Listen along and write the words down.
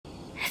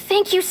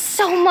Thank you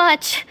so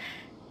much.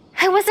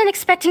 I wasn't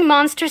expecting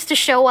monsters to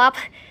show up.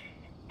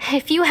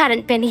 If you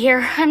hadn't been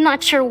here, I'm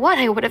not sure what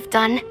I would have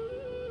done. It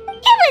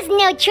was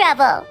no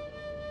trouble.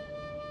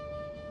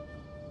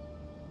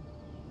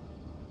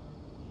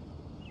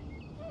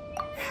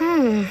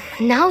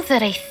 Now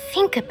that I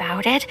think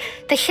about it,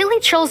 the healing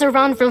trolls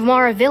around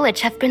Vilmara village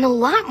have been a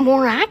lot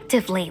more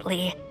active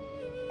lately.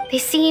 They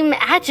seem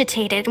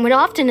agitated and would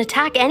often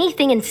attack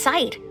anything in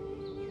sight.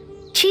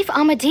 Chief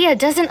Amadea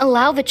doesn't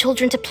allow the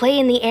children to play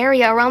in the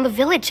area around the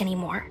village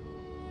anymore.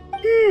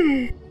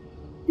 Maybe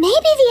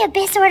the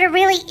Abyss Order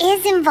really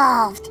is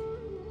involved.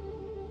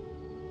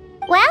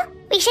 Well,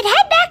 we should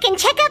head back and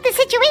check out the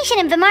situation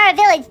in Vilmara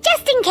village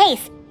just in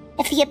case.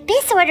 If the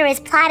Abyss Order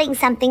is plotting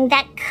something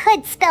that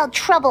could spell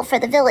trouble for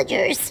the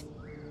villagers.